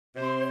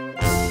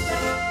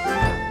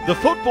The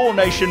football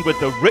nation with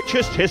the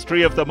richest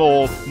history of them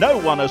all, no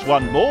one has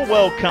won more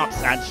World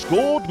Cups and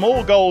scored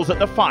more goals at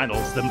the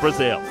finals than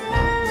Brazil.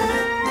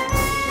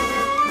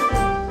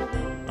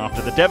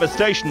 After the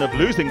devastation of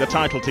losing the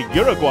title to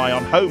Uruguay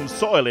on home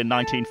soil in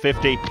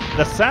 1950,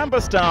 the Samba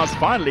Stars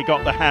finally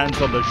got their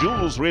hands on the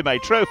Jules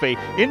Rimet Trophy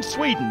in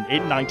Sweden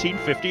in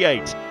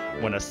 1958,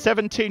 when a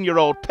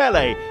 17-year-old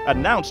Pelé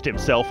announced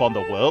himself on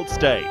the world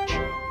stage.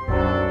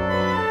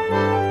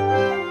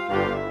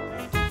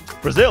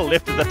 Brazil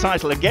lifted the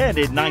title again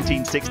in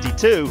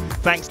 1962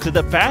 thanks to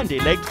the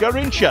bandy-legged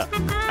Garrincha.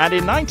 And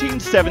in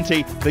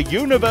 1970, the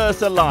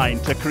universe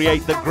aligned to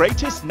create the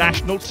greatest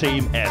national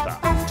team ever.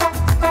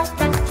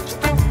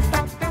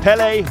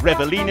 Pelé,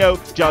 Revellino,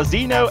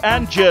 Jairzinho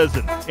and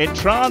Gerson,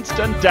 entranced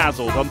and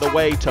dazzled on the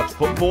way to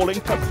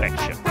footballing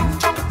perfection.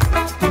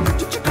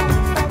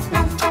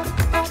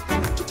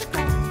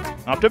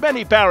 After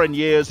many barren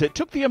years, it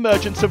took the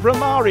emergence of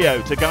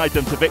Romario to guide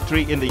them to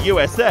victory in the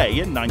USA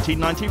in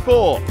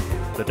 1994.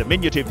 The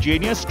diminutive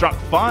genius struck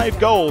 5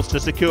 goals to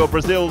secure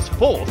Brazil's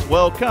 4th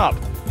World Cup.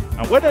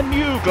 And when a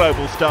new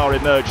global star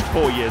emerged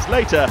 4 years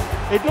later,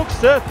 it looked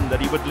certain that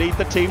he would lead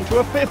the team to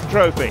a 5th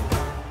trophy.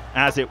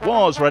 As it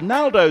was,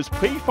 Ronaldo's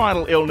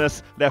pre-final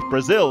illness left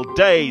Brazil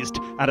dazed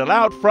and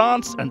allowed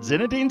France and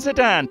Zinedine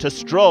Zidane to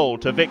stroll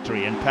to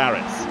victory in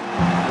Paris.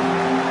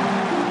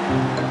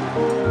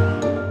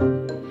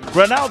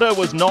 Ronaldo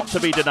was not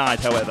to be denied,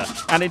 however,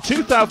 and in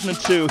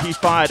 2002 he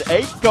fired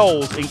 8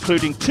 goals,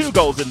 including 2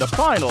 goals in the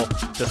final,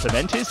 to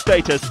cement his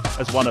status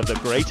as one of the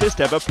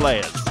greatest ever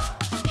players.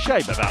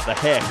 Shame about the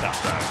haircut,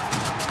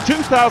 though.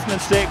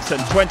 2006 and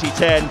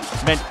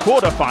 2010 meant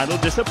quarter-final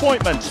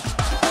disappointment.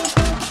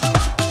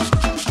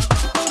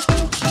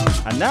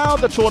 And now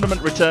the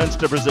tournament returns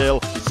to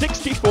Brazil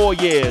 64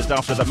 years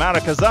after the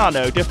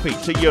Maracazano defeat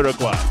to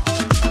Uruguay.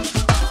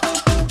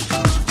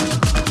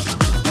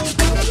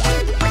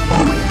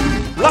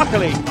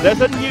 Luckily,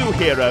 there's a new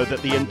hero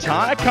that the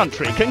entire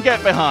country can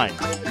get behind: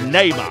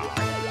 Neymar.